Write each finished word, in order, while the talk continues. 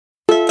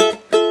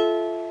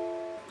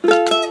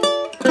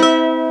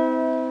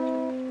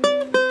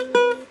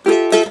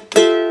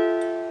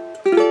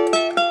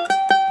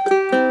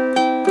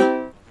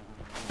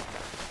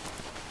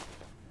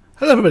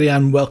Hello everybody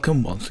and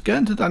welcome once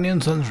again to Danny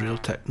 & Son's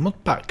Realtech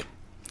mod pack.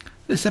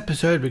 This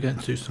episode we're going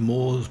to do some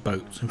Moar's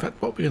boats. In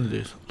fact, what we're going to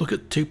do is look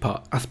at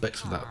two-part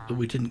aspects of that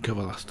we didn't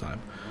cover last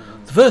time.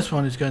 The first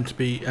one is going to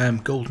be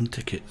golden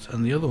tickets,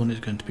 and the other one is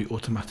going to be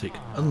automatic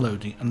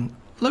unloading and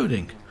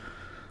loading.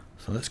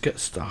 So let's get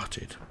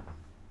started.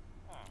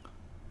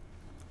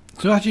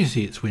 So as you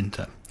see, it's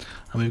winter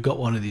and we've got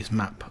one of these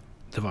map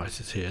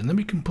devices here, and then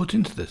we can put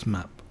into this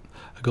map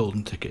a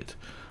golden ticket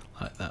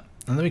like that.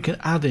 And then we can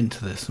add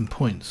into this some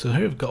points. So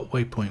here I've got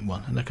waypoint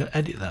 1, and I can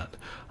edit that,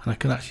 and I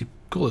can actually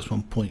call this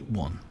one point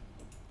 1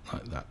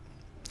 like that,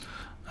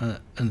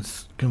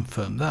 and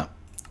confirm that.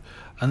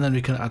 And then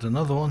we can add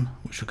another one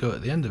which will go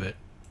at the end of it,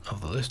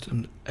 of the list,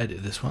 and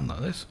edit this one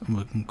like this, and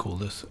we can call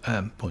this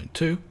point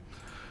 2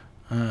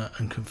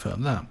 and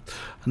confirm that.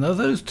 And now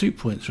those 2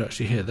 points are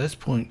actually here. There's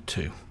point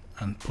 2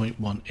 and point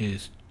 1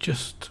 is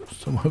just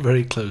somewhere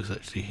very close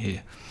actually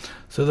here.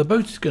 So the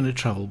boat is going to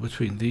travel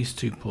between these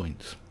 2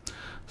 points.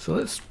 So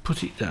let's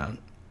put it down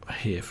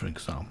here, for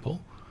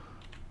example.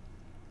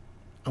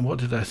 And what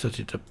did I set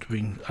it up to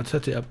being? I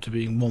set it up to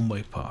being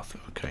one-way path.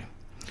 Okay.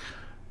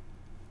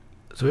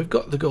 So we've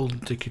got the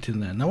golden ticket in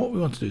there. Now what we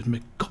want to do is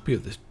make a copy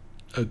of this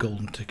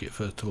golden ticket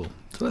first of all.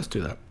 So let's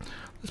do that.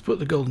 Let's put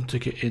the golden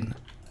ticket in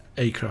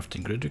a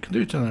crafting grid. We can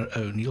do it on our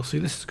own. You'll see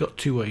this has got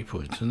 2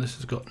 waypoints and this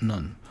has got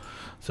none.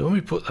 So when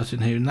we put that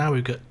in here, now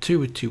we've got 2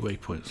 with 2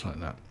 waypoints like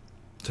that.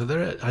 So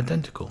they're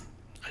identical,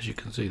 as you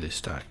can see, they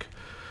stack.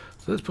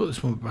 So let's put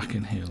this one back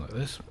in here like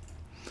this,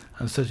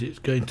 and set it's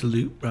going to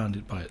loop round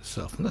it by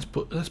itself. And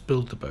let's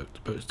build the boat.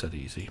 The boat's dead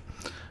easy.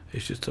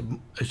 It's just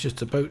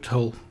a boat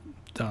hole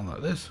down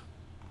like this,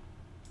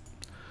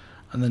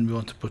 and then we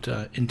want to put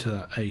into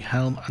that a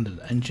helm and an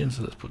engine.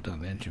 So let's put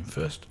down the engine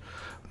first.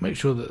 Make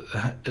sure that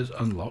that is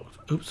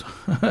unlocked. Oops.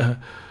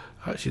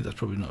 Actually, that's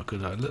probably not a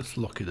good idea. Let's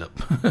lock it up,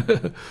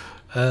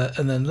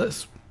 and then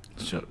let's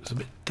show. It's a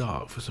bit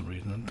dark for some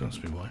reason. Don't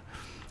ask me why.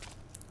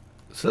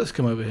 So let's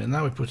come over here.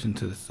 Now we put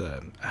into this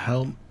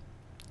helm,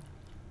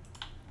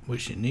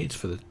 which it needs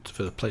for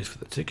the place for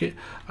the ticket,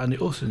 and it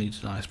also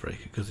needs an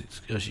icebreaker because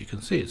it's, as you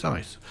can see, it's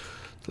ice.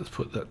 So let's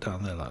put that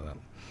down there like that.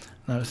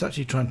 Now it's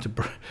actually trying to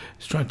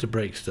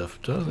break stuff.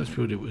 So let's see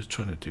what it was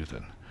trying to do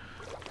then,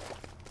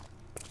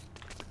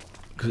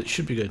 because it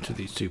should be going to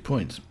these 2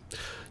 points.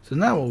 So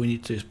now what we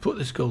need to do is put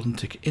this golden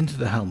ticket into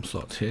the helm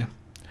slot here,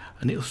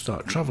 and it'll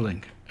start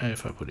travelling.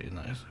 If I put it in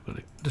there,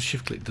 the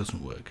shift click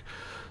doesn't work.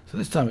 So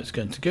this time it's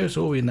going to go,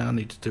 so all we now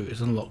need to do is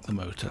unlock the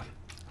motor.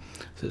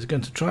 So it's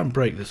going to try and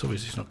break this.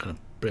 Obviously it's not going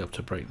to be able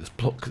to break this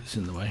block that's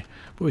in the way,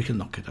 but we can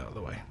knock it out of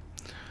the way.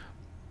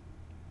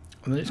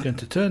 And then it's going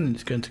to turn, and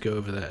it's going to go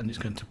over there, and it's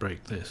going to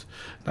break this.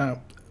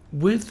 Now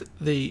with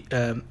the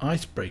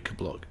icebreaker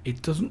block,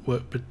 it doesn't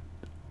work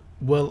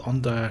well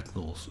on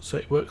diagonals, so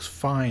it works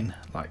fine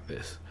like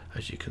this.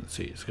 As you can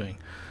see, it's going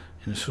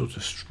in a sort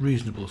of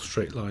reasonable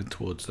straight line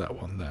towards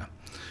that one there.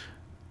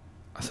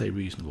 I say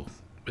reasonable,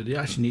 but it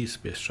actually needs to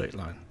be a straight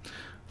line.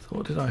 So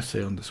what did I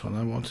say on this one?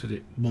 I wanted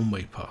it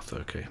one-way path.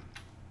 Okay.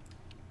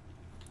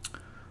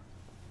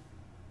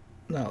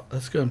 Now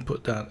let's go and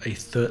put down a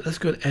third. Let's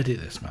go and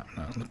edit this map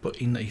now and put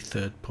in a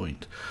 3rd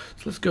point.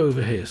 So let's go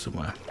over here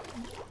somewhere.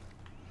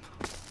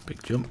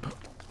 Big jump,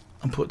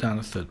 and put down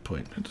a 3rd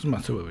point. It doesn't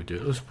matter where we do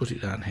it. Let's put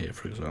it down here,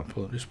 for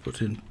example. I'll just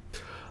put in.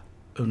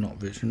 Oh, not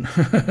vision.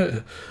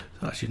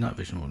 Actually, night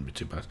vision wouldn't be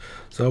too bad.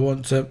 So I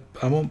want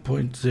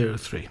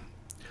 0.03.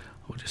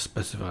 We'll just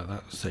specify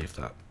that and save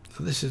that.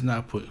 So this is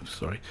now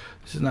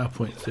this is now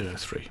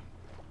 0.03.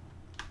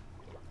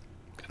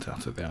 Get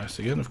out of the ice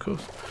again, of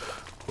course.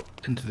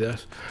 Into the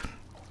ice.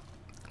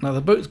 Now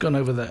the boat's gone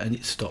over there and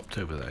it's stopped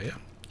over there, yeah.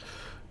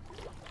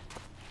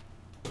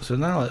 So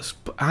now let's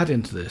add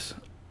into this.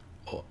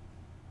 Or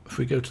if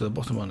we go to the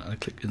bottom one and I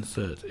click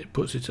insert, it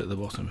puts it at the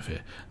bottom of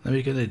here. Then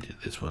we can edit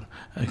this one,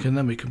 and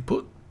then we can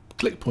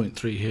click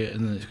 0.3 here,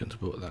 and then it's going to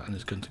put that, and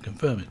it's going to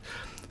confirm it.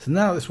 So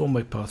now this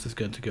one-way path is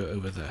going to go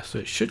over there, so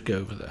it should go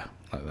over there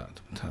like that.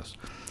 It has.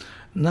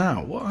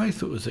 Now what I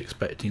thought was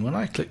expecting, when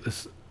I click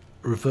this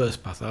reverse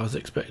path, I was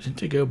expecting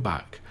to go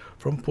back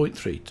from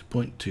 0.3 to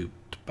 0.2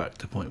 back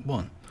to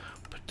 0.1,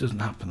 but it doesn't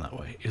happen that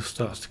way. It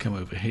starts to come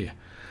over here.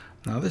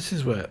 Now this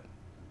is where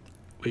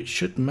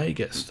it may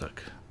get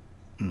stuck.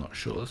 I'm not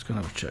sure. Let's go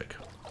and have a check.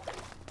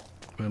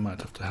 We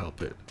might have to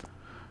help it.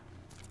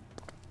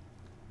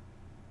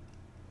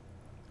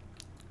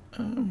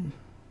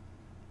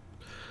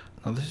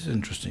 Now this is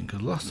interesting,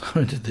 because last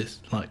time I did this,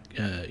 like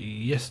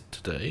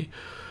yesterday,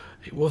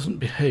 it wasn't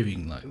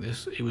behaving like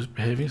this. It was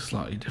behaving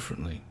slightly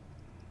differently.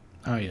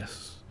 Ah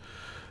yes,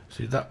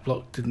 see, that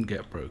block didn't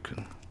get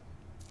broken,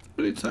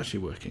 but it's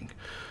actually working.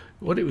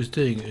 What it was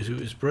doing is it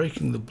was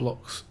breaking the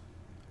blocks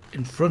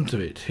in front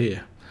of it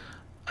here,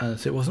 and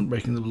so it wasn't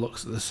breaking the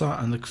blocks at the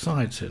side and the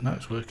sides here. Now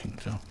it's working.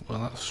 So, well,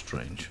 that's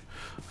strange.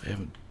 I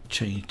haven't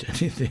changed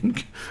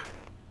anything.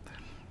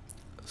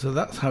 So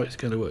that's how it's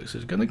going to work. So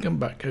it's going to come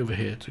back over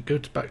here to go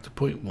back to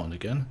 0.1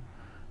 again,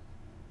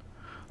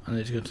 and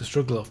it's going to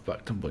struggle off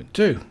back to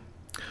 0.2.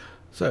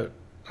 So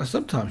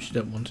sometimes you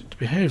don't want it to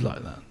behave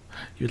like that.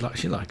 you'd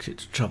actually like it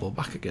to travel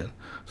back again.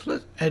 So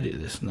let's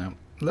edit this now.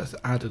 Let's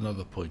add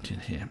another point in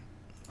here,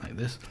 like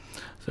this.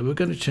 So we're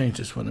going to change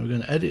this one, and we're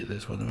going to edit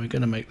this one, and we're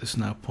going to make this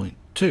now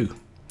 0.2.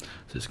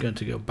 So it's going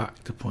to go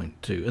back to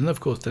 0.2, and of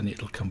course then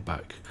it'll come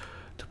back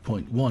to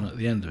 0.1 at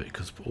the end of it,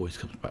 because it always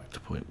comes back to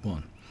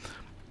 0.1.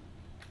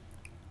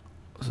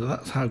 So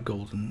that's how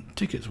golden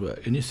tickets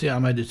work. And you see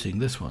I'm editing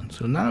this one.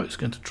 So now it's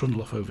going to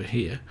trundle off over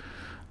here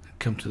and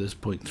come to this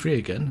 0.3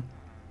 again,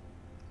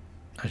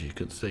 as you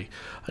can see.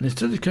 And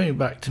instead of coming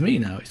back to me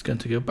now, it's going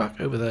to go back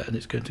over there, and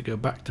it's going to go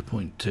back to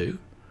 0.2,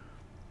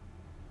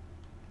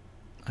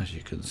 as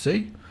you can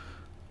see.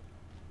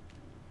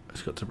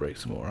 It's got to break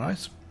some more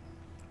ice.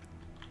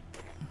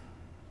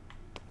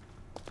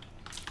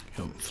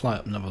 Fly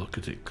up and have a look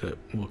at it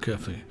more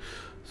carefully.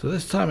 So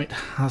this time it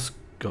has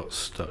got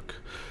stuck,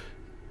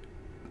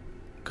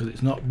 because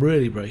it's not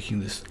really breaking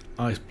this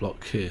ice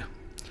block here,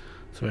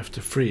 so we have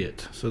to free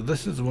it. So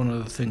this is one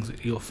of the things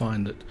that you'll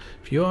find, that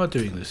if you are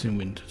doing this in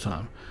winter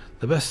time,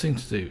 the best thing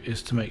to do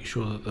is to make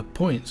sure that the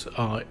points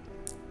are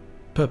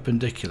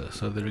perpendicular,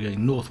 so they're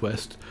going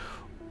northwest,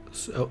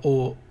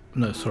 or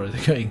no, sorry,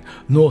 they're going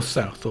north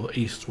south or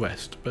east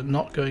west, but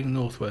not going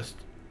northwest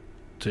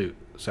to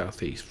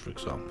southeast, for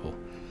example.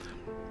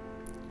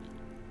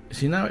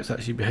 See, now it's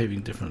actually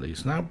behaving differently.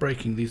 It's now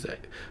breaking these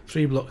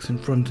 3 blocks in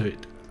front of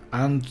it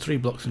and 3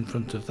 blocks in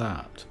front of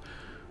that.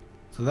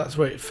 So that's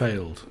where it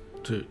failed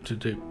to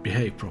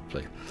behave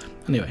properly.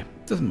 Anyway,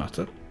 doesn't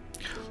matter.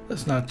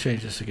 Let's now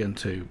change this again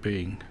to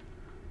being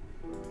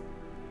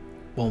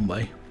one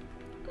way.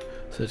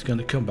 So it's going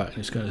to come back, and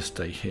it's going to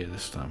stay here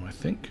this time, I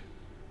think.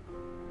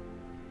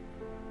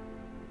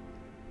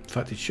 In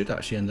fact, it should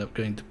actually end up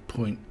going to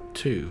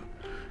 0.2,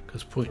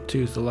 because 0.2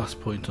 is the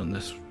last point on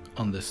this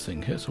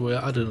thing here. So we'll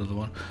add another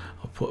one.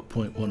 I'll put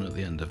 0.1 at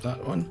the end of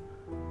that one.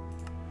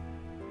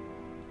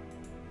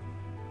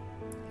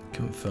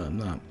 Confirm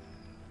that.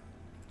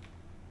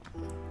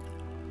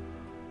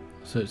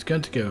 So it's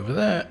going to go over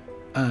there.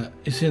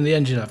 You see, in the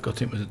engine I've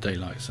got it with a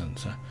daylight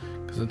sensor,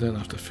 because I don't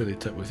have to fill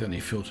it up with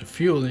any filtered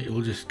fuel. It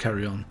will just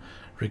carry on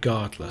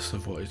regardless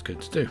of what it's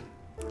going to do.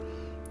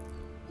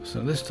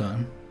 So this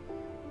time,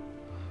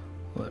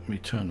 let me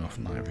turn off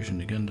night vision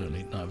again. Don't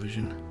need night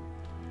vision.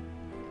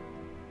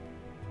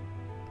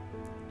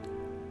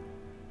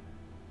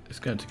 It's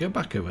going to go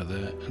back over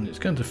there, and it's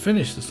going to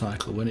finish the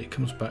cycle when it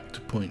comes back to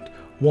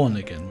 0.1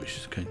 again, which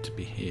is going to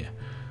be here.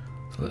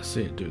 So let's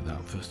see it do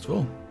that first of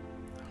all.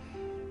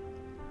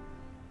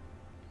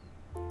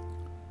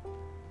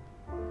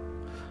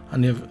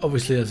 And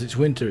obviously, as it's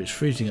winter, it's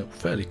freezing up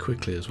fairly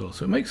quickly as well,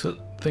 so it makes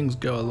things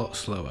go a lot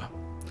slower.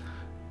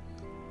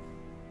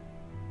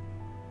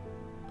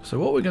 So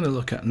what we're going to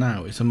look at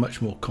now is a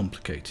much more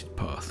complicated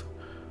path.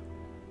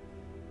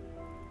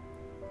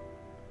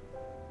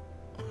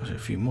 There's a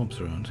few mobs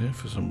around here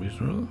for some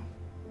reason or other.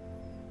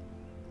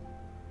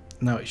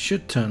 Now it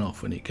should turn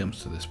off when it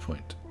comes to this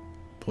point,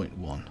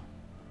 0.1,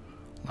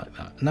 like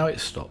that. Now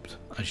it's stopped,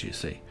 as you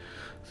see.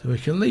 So we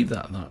can leave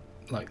that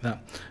like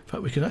that. In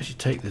fact, we can actually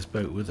take this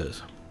boat with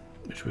us,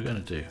 which we're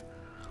going to do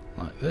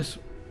like this.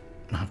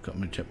 I've got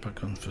my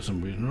jetpack on for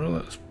some reason or other.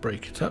 Let's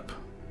break it up.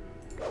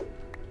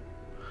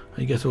 And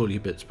you get all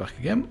your bits back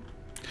again.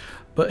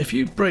 But if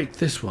you break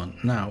this one,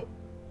 now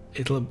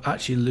it'll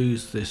actually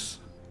lose this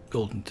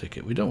golden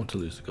ticket. We don't want to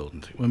lose the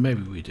golden ticket. Well,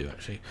 maybe we do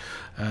actually.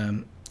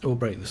 We'll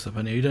break this up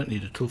anyway. You don't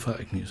need a tool for that.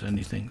 You can use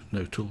anything.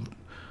 No tool.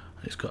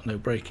 It's got no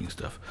breaking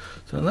stuff.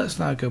 So let's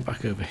now go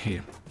back over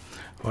here,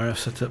 where I've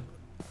set up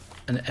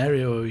an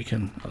area where we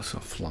can. Let's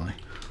fly.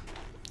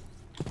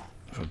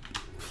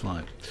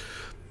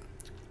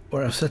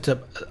 Where I've set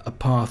up a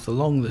path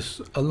along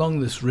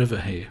this river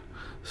here,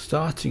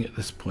 starting at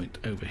this point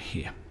over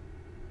here.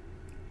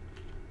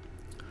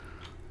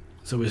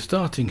 So we're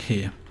starting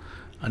here,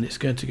 and it's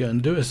going to go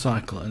and do a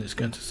cycle, and it's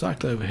going to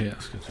cycle over here.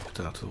 It's going to get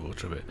out of the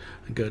water a bit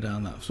and go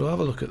down that. So I'll have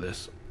a look at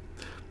this.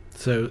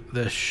 So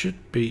there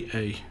should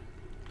be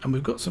and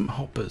we've got some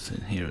hoppers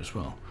in here as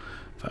well.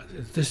 In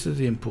fact, this is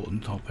the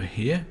important hopper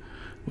here,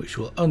 which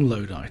will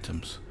unload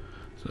items.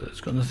 So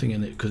it's got nothing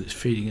in it because it's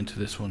feeding into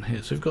this one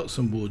here. So we've got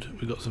some wood,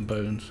 we've got some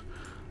bones,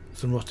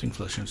 some rotting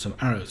flesh, and some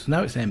arrows.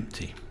 Now it's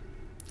empty.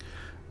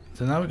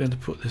 So now we're going to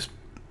put this.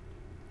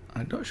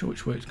 I'm not sure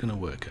which way it's going to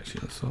work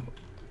actually.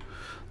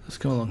 Let's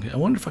go along here. I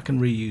wonder if I can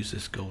reuse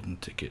this golden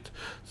ticket.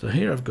 So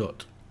here I've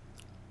got,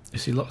 you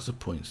see, lots of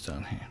points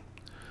down here.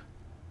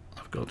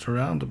 I've got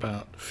around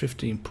about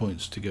 15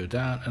 points to go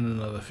down and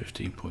another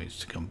 15 points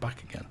to come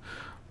back again.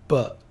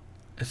 But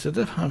instead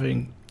of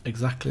having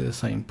exactly the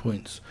same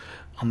points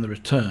on the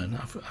return,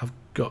 I've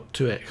got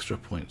 2 extra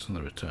points on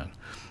the return.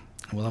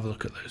 And we'll have a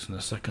look at those in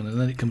a second. And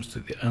then it comes to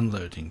the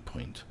unloading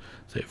point.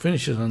 So it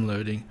finishes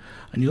unloading,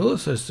 and you'll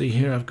also see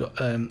here I've got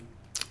a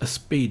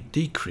speed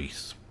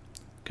decrease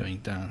going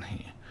down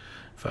here.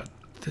 In fact,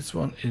 this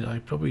one I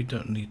probably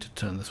don't need to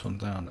turn this one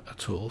down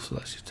at all, so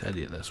let's just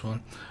edit this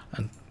one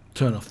and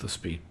turn off the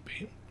speed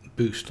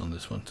boost on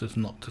this one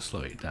not to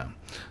slow it down,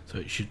 so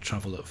it should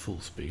travel at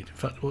full speed. In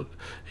fact,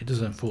 it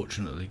does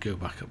unfortunately go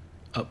back up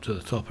up to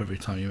the top every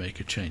time you make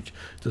a change.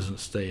 It doesn't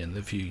stay in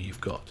the view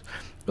you've got.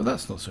 But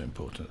that's not so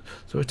important.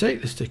 So we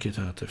take this ticket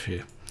out of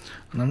here,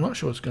 and I'm not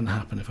sure what's going to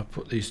happen if I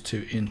put these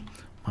two in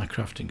my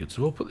crafting grid.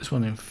 So we'll put this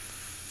one in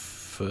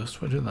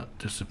first. Where did that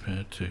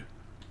disappear to?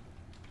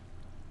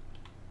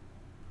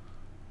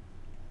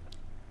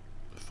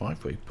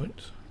 5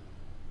 waypoints.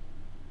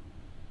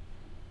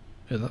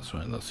 Yeah, that's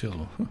right, that's the other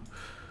one.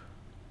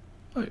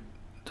 Oh,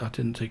 I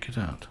didn't take it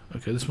out.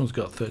 Okay, this one's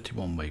got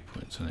 31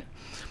 waypoints in it.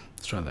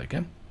 Let's try that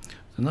again.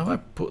 So now I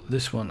put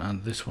this one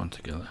and this one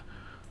together.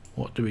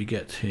 What do we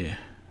get here?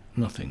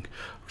 Nothing.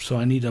 So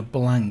I need a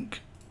blank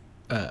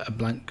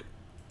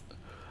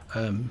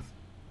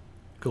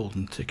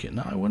golden ticket.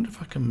 Now I wonder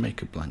if I can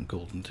make a blank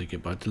golden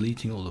ticket by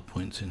deleting all the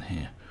points in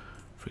here,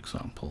 for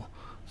example.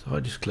 So if I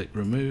just click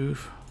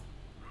remove,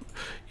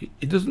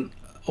 it doesn't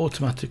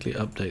automatically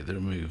update the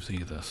removes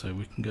either, so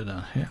we can go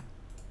down here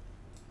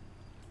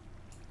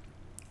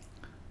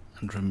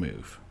and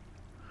remove.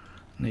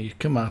 Now you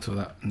come out of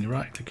that and you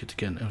right click it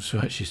again. Oh, so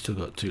actually still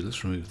got two.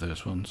 Let's remove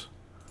those ones.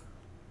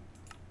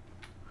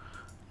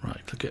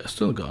 Right click it, I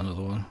still got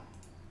another one.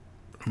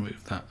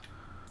 Remove that.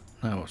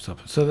 Now what's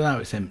happened? So now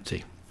it's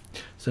empty.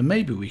 So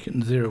maybe we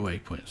can 0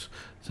 waypoints.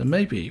 So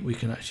maybe we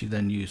can actually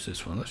then use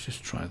this one. Let's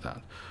just try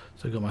that.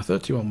 So I've got my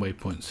 31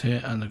 waypoints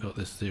here, and I've got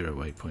this 0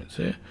 waypoints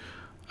here,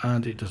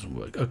 and it doesn't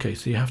work. Okay,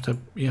 so you have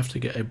to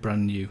get a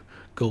brand new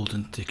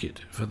golden ticket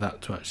for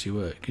that to actually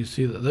work. You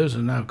see that those are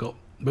now got,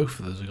 both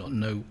of those have got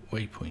no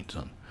waypoints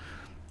on,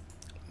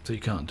 so you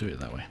can't do it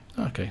that way.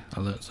 Okay,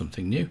 I learned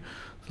something new.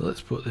 So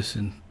let's put this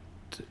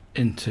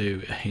into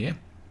here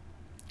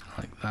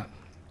like that,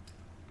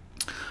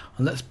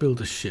 and let's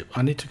build a ship.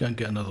 I need to go and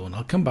get another one.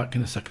 I'll come back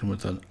in a second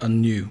with a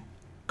new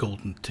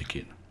golden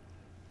ticket.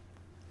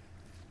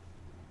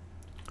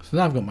 So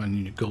now I've got my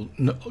new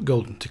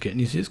golden ticket, and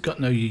you see it's got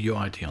no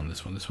UUID on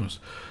this one. So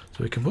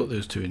we can put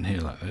those two in here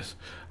like this,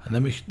 and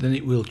then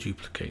it will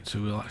duplicate. So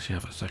we'll actually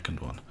have a second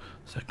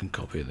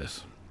copy of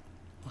this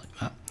like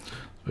that.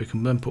 We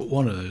can then put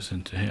one of those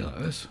into here like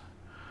this,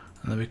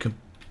 and then we can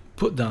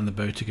put down the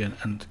boat again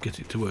and get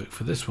it to work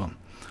for this one.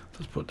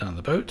 Let's put down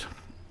the boat.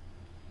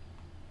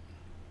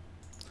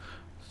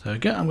 So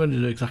again, I'm going to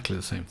do exactly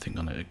the same thing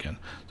on it again.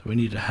 So we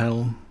need a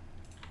helm.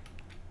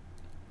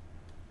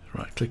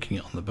 Right, clicking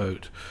it on the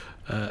boat.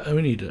 And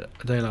we need a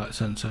daylight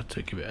sensor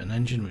to give it an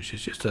engine, which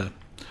is just a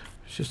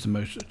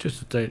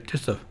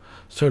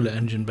solar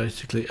engine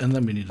basically. And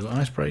then we need an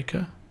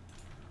icebreaker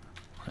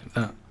like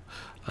that.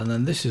 And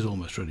then this is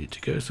almost ready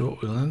to go. So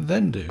what we'll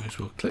then do is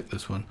we'll click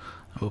this one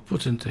and we'll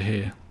put into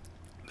here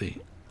the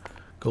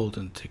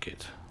golden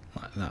ticket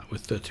like that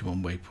with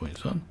 31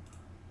 waypoints on.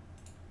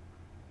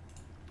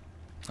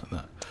 Like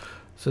that.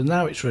 So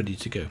now it's ready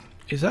to go.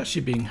 It's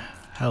actually being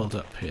held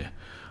up here,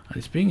 and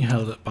it's being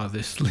held up by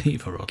this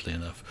lever, oddly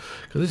enough,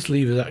 because this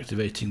lever is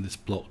activating this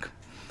block,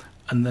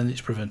 and then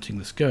it's preventing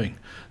this going.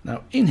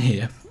 Now in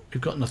here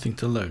we've got nothing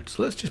to load,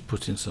 so let's just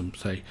put in some,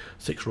 say,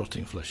 6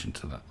 rotting flesh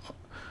into that.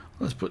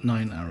 Let's put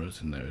 9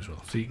 arrows in there as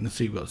well. So you can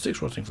see we've got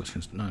 6 rotting flesh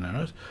and 9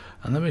 arrows,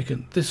 and then we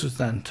can. This was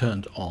then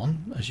turned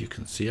on, as you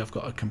can see. I've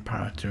got a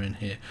comparator in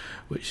here,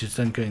 which is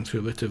then going through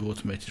a bit of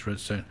automated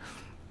redstone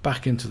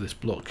back into this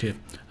block here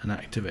and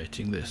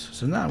activating this.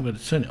 So now I'm going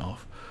to turn it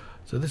off.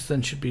 So this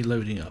then should be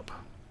loading up.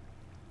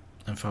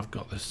 And if I've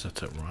got this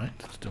set up right,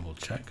 let's double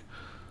check.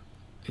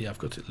 Yeah, I've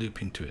got it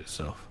looping to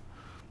itself.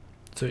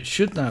 So it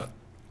should now,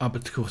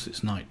 but of course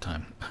it's night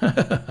time.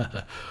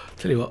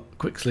 Tell you what,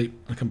 quick sleep,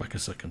 I'll come back in a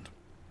second.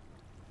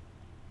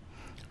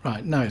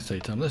 Right, now it's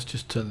daytime. Let's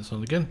just turn this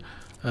on again.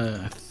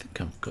 I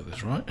think I've got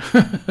this right.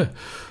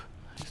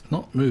 It's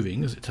not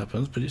moving as it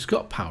happens, but it's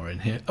got power in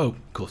here. Oh,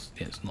 of course,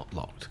 yeah, it's not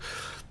locked.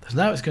 So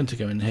now it's going to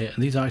go in here,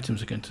 and these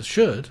items are going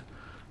to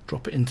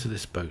drop it into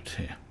this boat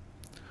here.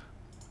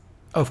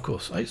 Oh, of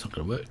course, it's not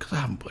going to work because I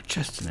haven't put a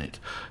chest in it.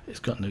 It's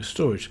got no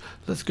storage.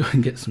 Let's go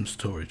and get some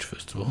storage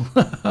first of all.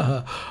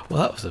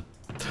 Well, that was a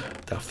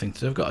daft thing to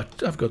do.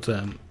 I've got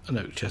an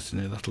oak chest in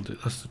here. That'll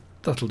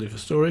do for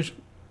storage.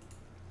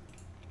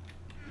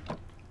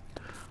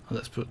 And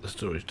let's put the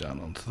storage down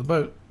onto the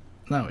boat.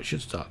 Now it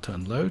should start to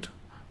unload.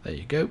 There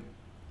you go.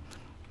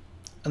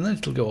 And then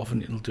it'll go off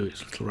and it'll do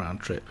its little round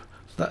trip.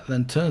 So that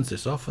then turns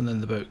this off, and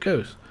then the boat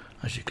goes.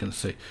 As you can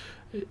see,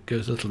 it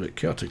goes a little bit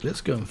chaotic. Let's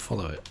go and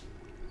follow it.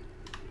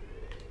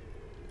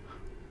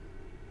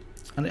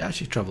 And it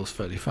actually travels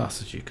fairly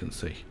fast, as you can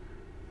see.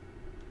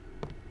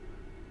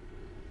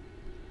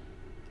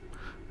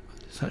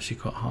 It's actually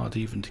quite hard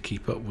even to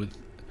keep up with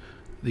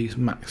these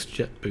max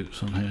jet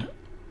boots on here.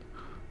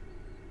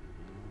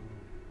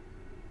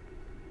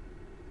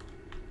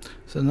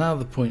 So now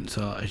the points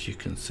are, as you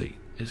can see,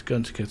 it's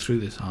going to go through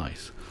this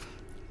ice.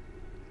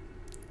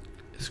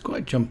 It's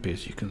quite jumpy,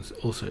 as you can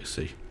also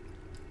see.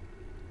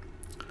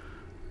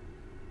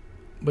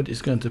 But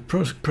it's going to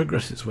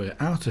progress its way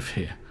out of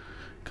here.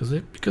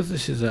 Because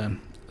this is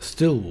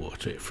still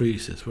water, it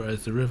freezes,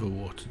 whereas the river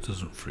water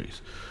doesn't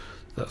freeze.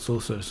 That's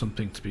also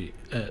something to be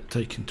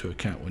taken into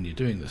account when you're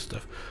doing this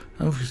stuff.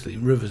 And obviously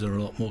rivers are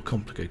a lot more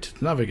complicated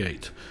to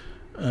navigate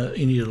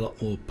you need a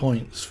lot more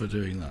points for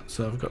doing that.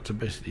 So I've got to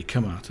basically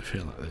come out of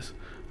here like this.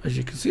 As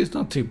you can see, it's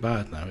not too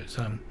bad now. It's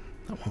that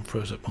one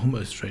froze up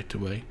almost straight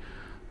away.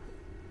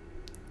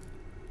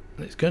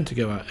 And it's going to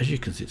go out, as you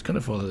can see, it's going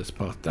to follow this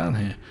path down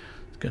here.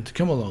 It's going to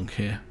come along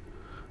here.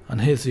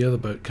 And here's the other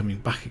boat coming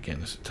back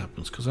again as it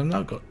happens, because I've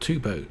now got two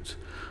boats.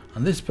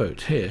 And this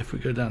boat here, if we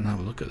go down and have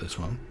a look at this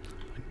one,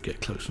 I can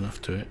get close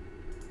enough to it.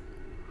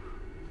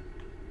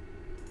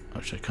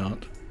 Actually, I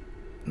can't.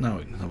 Now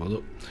we can have a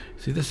look.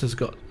 See, this has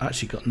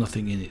actually got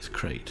nothing in its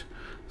crate.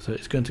 So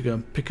it's going to go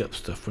and pick up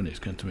stuff when it's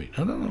going to meet.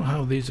 I don't know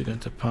how these are going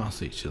to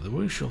pass each other.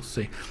 We shall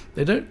see.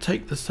 They don't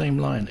take the same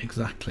line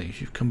exactly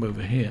as you've come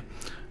over here.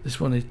 This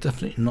one is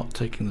definitely not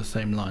taking the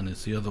same line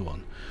as the other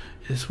one.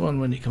 This one,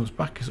 when it comes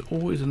back, is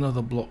always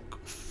another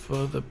block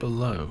further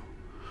below.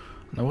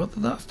 Now, whether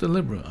that's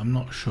deliberate, I'm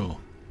not sure.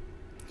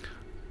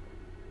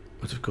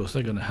 But of course,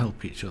 they're going to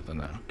help each other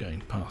now,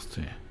 going past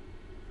here.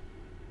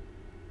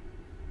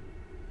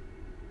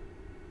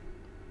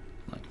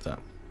 Like that.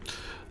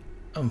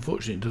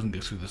 Unfortunately, it doesn't go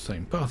through the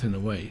same path in a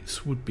way.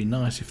 It would be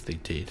nice if they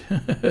did.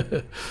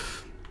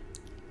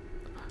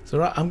 So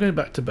right, I'm going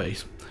back to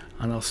base,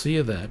 and I'll see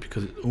you there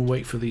because we'll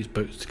wait for these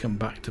boats to come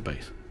back to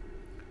base.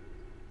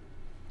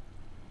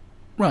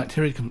 Right,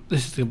 here it comes.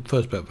 This is the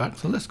first boat back,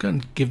 so let's go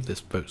and give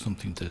this boat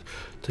something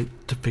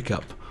to pick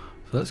up.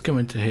 So let's go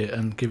into here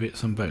and give it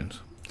some bones.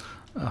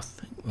 I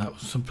think that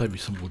was maybe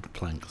some wood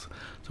planks.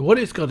 So what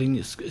it's got in,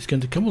 it's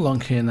going to come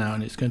along here now,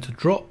 and it's going to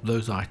drop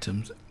those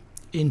items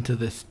into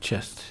this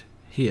chest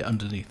here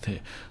underneath here.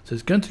 So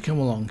it's going to come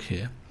along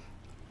here,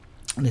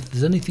 and if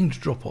there's anything to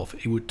drop off,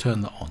 it would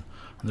turn that on,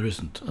 and there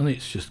isn't, and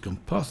it's just gone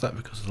past that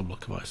because there's a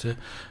block of ice here,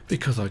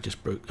 because I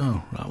just broke.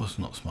 Oh, that was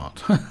not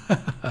smart.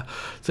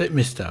 So it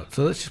missed out.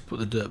 So let's just put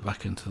the dirt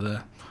back into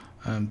there.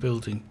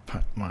 Building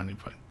pack, mining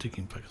pack,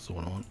 digging pack is the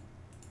one I want.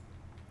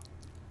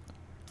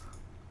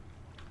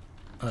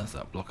 That's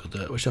that block of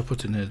dirt which I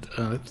put in here.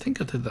 I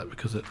think I did that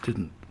because it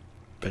didn't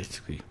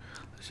basically.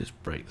 Let's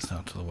just break this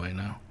out of the way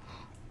now.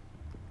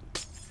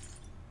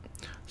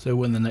 So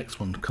when the next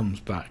one comes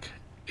back,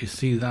 you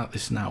see that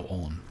it's now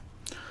on.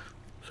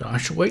 So I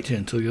shall wait here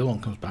until the other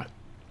one comes back.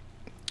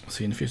 I'll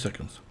see you in a few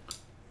seconds.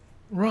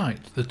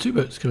 Right, the two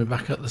boats are coming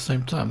back at the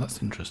same time.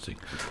 That's interesting.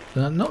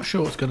 And I'm not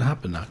sure what's going to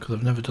happen now because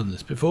I've never done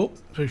this before,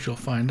 so we shall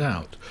find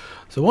out.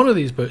 So one of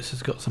these boats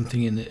has got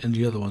something in it and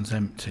the other one's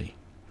empty.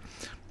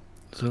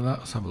 So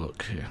let's have a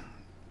look here.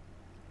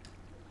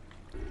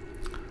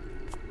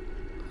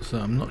 So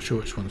I'm not sure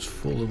which one's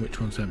full and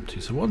which one's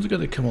empty. So one's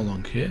going to come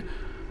along here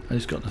and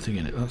it's got nothing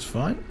in it. That's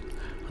fine.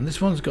 And this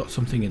one's got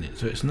something in it.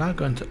 So it's now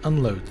going to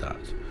unload that.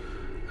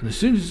 And as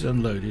soon as it's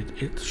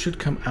unloaded, it should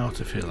come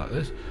out of here like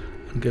this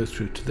and go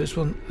through to this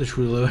one. This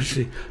will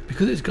actually,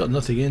 because it's got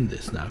nothing in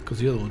this now, because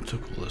the other one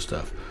took all the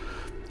stuff,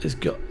 it's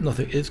got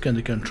nothing. It's going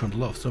to go and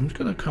trundle off. So I'm just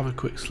going to have a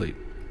quick sleep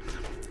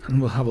and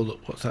we'll have a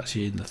look what's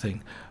actually in the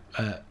thing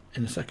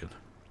in a second.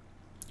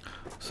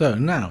 So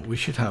now we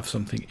should have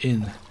something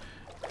in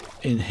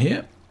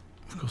here.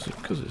 Of course,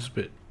 because it's a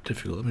bit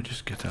difficult, let me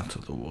just get out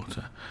of the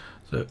water.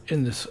 So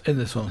in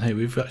this one here,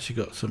 we've actually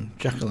got some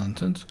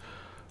jack-o'-lanterns.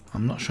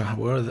 I'm not sure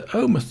where are they.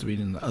 Oh, must have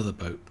been in the other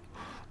boat.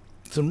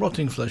 Some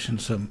rotting flesh and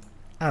some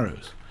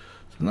arrows.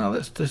 So now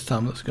this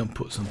time let's go and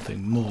put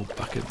something more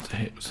back into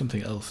here,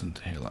 something else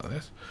into here like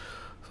this.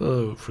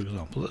 So for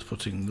example, let's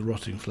put in the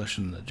rotting flesh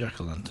and the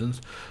jack-o'-lanterns.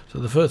 So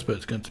the first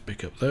boat's going to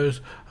pick up those,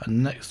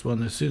 and next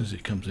one, as soon as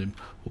it comes in,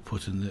 we'll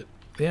put in the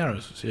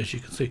arrows. So as you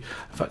can see,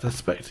 in fact, I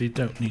suspect you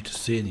don't need to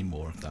see any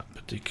more of that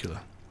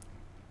particular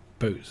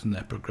boats and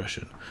their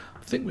progression.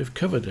 I think we've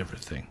covered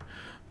everything.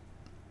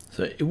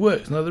 So it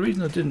works. Now the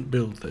reason I didn't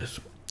build this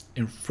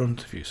in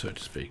front of you, so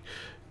to speak,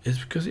 is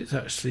because it's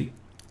actually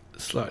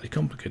slightly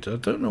complicated. I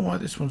don't know why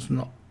this one's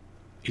not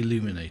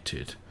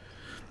illuminated.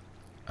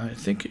 I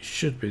think it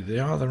should be. They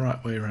are the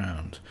right way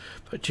around,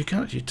 but you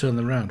can actually turn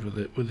them around with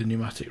the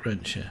pneumatic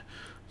wrench here.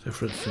 So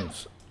for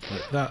instance,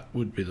 like that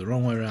would be the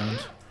wrong way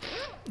around,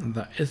 and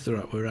that is the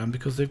right way around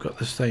because they've got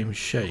the same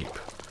shape.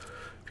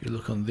 If you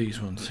look on these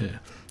ones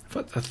here, in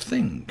fact, I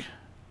think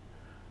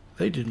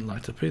they didn't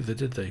light up either,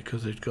 did they?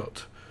 Because they've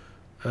got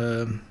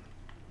the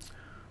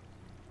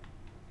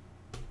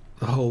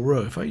whole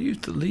row. If I use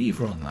the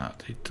lever on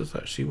that, it does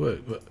actually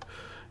work, but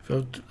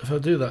if I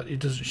do that, it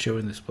doesn't show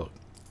in this block.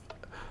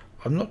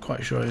 I'm not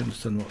quite sure I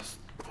understand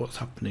what's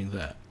happening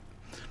there,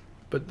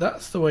 but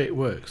that's the way it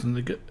works.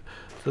 And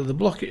so the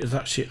block it is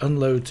actually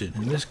unloading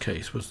in this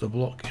case was the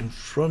block in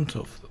front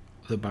of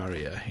the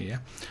barrier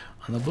here,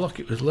 and the block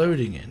it was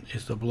loading in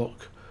is the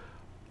block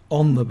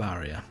on the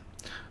barrier.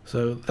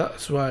 So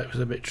that's why it was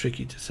a bit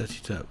tricky to set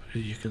it up.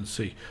 As you can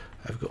see,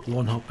 I've got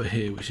one hopper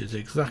here which is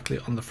exactly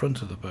on the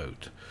front of the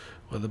boat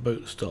where the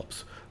boat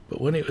stops, but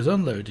when it was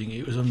unloading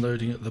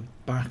at the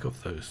back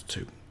of those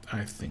two,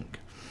 I think.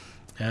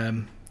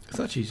 It's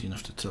actually easy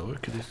enough to tell. We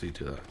could easily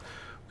do that.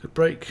 We could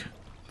break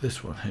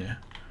this one here,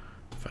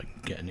 if I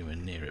can get anywhere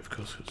near it, of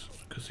course,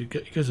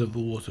 because of the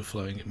water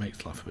flowing, it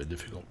makes life a bit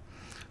difficult.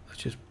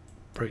 Let's just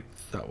break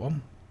that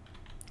one.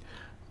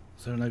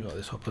 So now I've got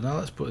this hopper. Now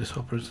let's put this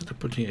hopper, instead of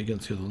putting it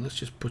against the other one, let's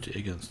just put it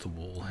against the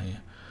wall here,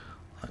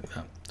 like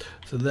that.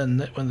 So then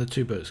when the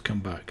two boats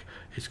come back,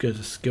 it's going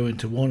to go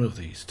into one of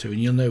these two,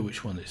 and you'll know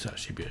which one it's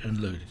actually been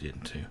unloaded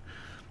into.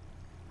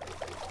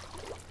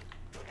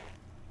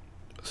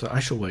 So I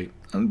shall wait,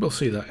 and we'll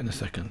see that in a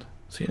second.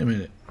 See you in a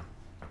minute.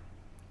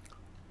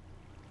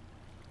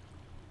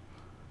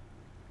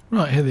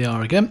 Right, here they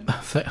are again,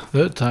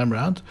 third time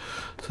round.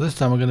 So this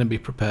time we're going to be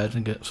prepared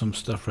and get some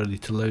stuff ready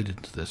to load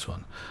into this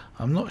one.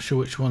 I'm not sure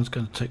which one's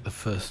going to take the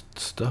first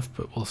stuff,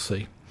 but we'll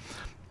see.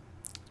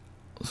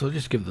 So I'll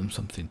just give them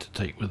something to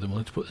take with them.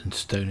 Let's put in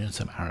stone and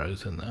some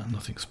arrows in there,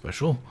 nothing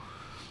special.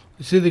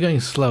 You see they're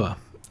going slower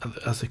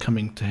as they're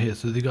coming to here,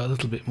 so they've got a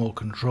little bit more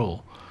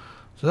control.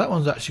 So that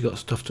one's actually got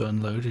stuff to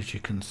unload, as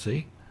you can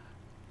see.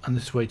 And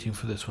it's waiting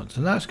for this one.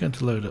 So now it's going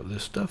to load up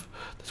this stuff.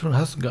 This one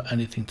hasn't got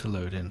anything to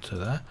load into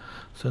there.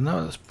 So now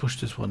let's push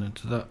this one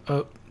into that.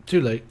 Oh, too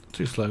late,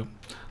 too slow.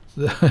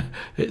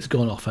 It's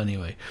gone off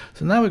anyway.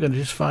 So now we're going to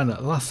just find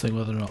out the last thing,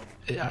 whether or not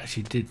it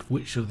actually did,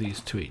 which of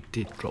these two it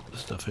did drop the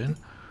stuff in.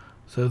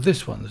 So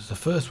this one is the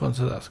first one,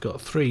 so that's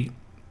got 3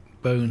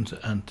 bones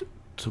and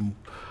some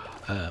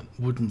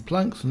wooden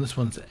planks, and this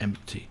one's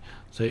empty.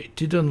 So it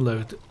did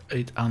unload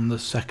it on the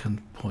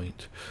second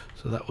point.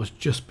 So that was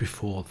just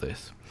before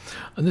this.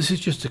 And this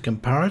is just a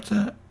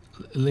comparator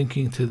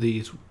linking to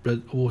these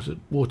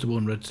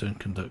waterborne redstone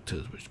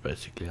conductors, which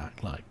basically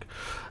act like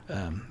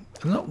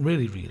they're not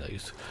really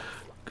relays,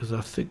 because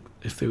I think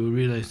if they were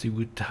relays, they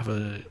would have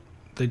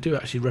they do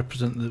actually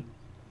represent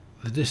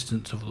the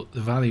distance of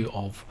the value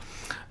of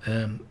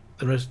the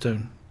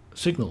redstone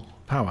signal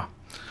power.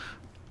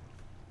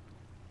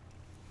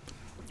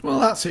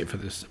 Well, that's it for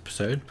this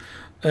episode.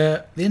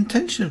 The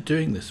intention of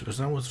doing this was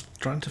I was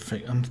trying to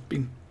think,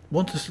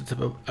 want to set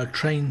up a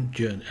train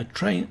journey,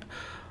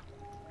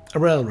 a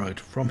railroad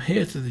from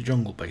here to the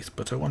jungle base,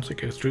 but I want to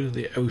go through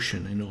the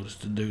ocean in order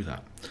to do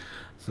that.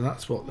 So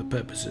that's what the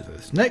purpose is of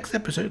this. Next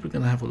episode we're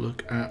going to have a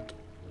look at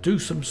do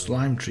some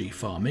slime tree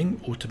farming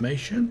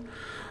automation,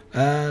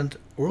 and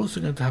we're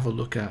also going to have a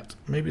look at,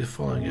 maybe the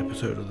following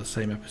episode or the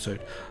same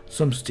episode,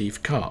 some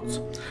Steve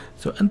carts.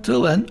 So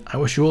until then, I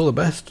wish you all the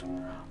best.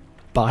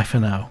 Bye for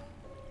now.